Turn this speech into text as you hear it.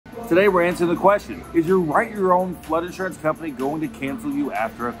Today we're answering the question, is your Write Your Own flood insurance company going to cancel you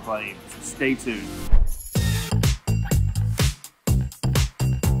after a claim? Stay tuned.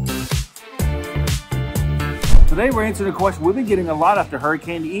 Today we're answering a question we've been getting a lot after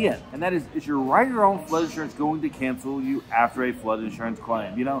Hurricane Ian, and that is your Write Your Own flood insurance going to cancel you after a flood insurance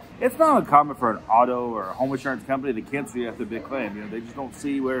claim? You know, it's not uncommon for an auto or a home insurance company to cancel you after a big claim. You know, they just don't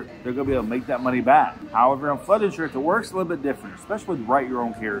see where they're going to be able to make that money back. However, on flood insurance, it works a little bit different, especially with Write Your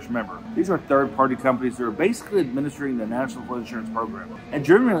Own carriers. Remember, these are third-party companies that are basically administering the National Flood Insurance Program. And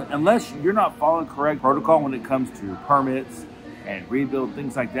generally, unless you're not following correct protocol when it comes to permits and rebuild,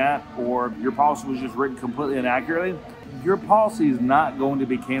 things like that, or your policy was just written completely inaccurately, your policy is not going to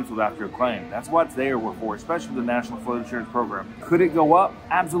be canceled after a claim. That's what it's there for, especially with the National Flood Insurance Program. Could it go up?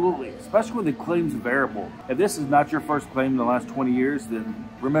 Absolutely, especially with the claims variable. If this is not your first claim in the last 20 years, then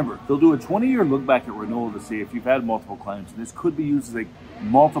remember, they'll do a 20-year look back at renewal to see if you've had multiple claims. And this could be used as a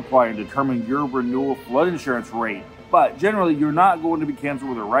multiplier to determine your renewal flood insurance rate. But generally, you're not going to be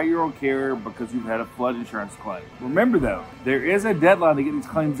canceled with a Write Your Own carrier because you've had a flood insurance claim. Remember though, there is a deadline to get these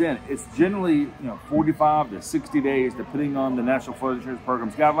claims in. It's generally 45 to 60 days, depending on the National Flood Insurance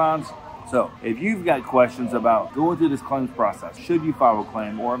Program's guidelines. So if you've got questions about going through this claims process, should you file a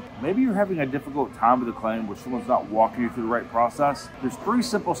claim, or maybe you're having a difficult time with the claim where someone's not walking you through the right process, there's 3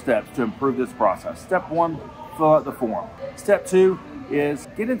 simple steps to improve this process. Step 1, fill out the form. Step 2 is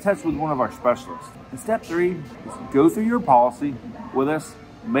get in touch with one of our specialists. And step 3 is go through your policy with us,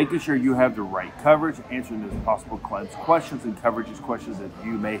 making sure you have the right coverage, answering those possible claims questions and coverages questions that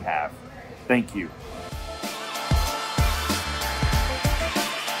you may have. Thank you.